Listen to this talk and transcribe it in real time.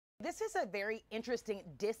this is a very interesting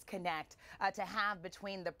disconnect to have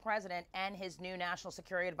between the president and his new national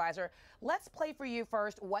security advisor. Let's play for you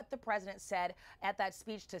first what the president said at that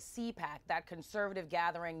speech to CPAC, that conservative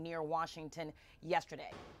gathering near Washington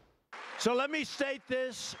yesterday. So let me state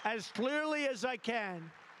this as clearly as I can.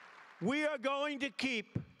 We are going to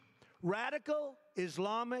keep radical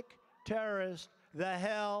Islamic terrorists the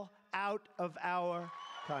hell out of our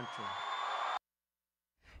country.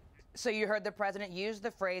 So you heard the president use the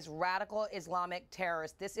phrase radical Islamic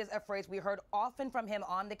terrorist. This is a phrase we heard often from him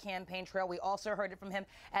on the campaign trail. We also heard it from him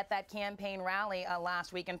at that campaign rally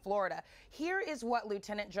last week in Florida. Here is what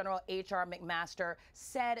Lieutenant General H.R. McMaster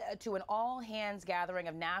said to an all-hands gathering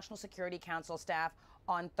of National Security Council staff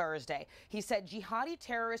on Thursday. He said jihadi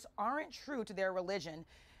terrorists aren't true to their religion,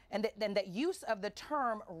 and that use of the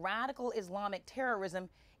term radical Islamic terrorism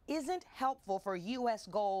isn't helpful for U.S.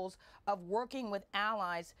 goals of working with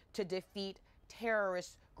allies to defeat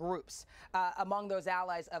terrorist groups. Among those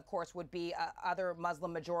allies, of course, would be other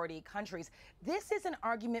Muslim majority countries. This is an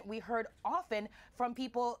argument we heard often from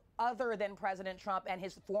people other than President Trump and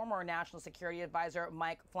his former national security advisor,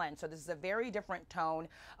 Mike Flynn. So this is a very different tone,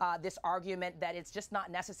 this argument that it's just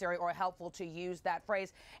not necessary or helpful to use that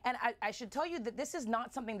phrase. And I should tell you that this is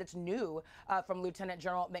not something that's new from Lieutenant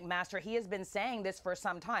General McMaster. He has been saying this for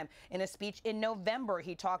some time. In a speech in November,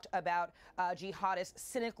 he talked about jihadists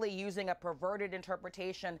cynically using a perverted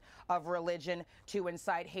interpretation of religion to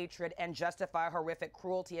incite hatred and justify horrific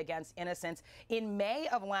cruelty against innocents. In May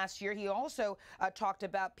of last year, he also talked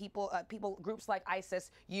about groups like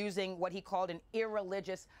ISIS using what he called an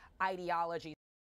irreligious ideology.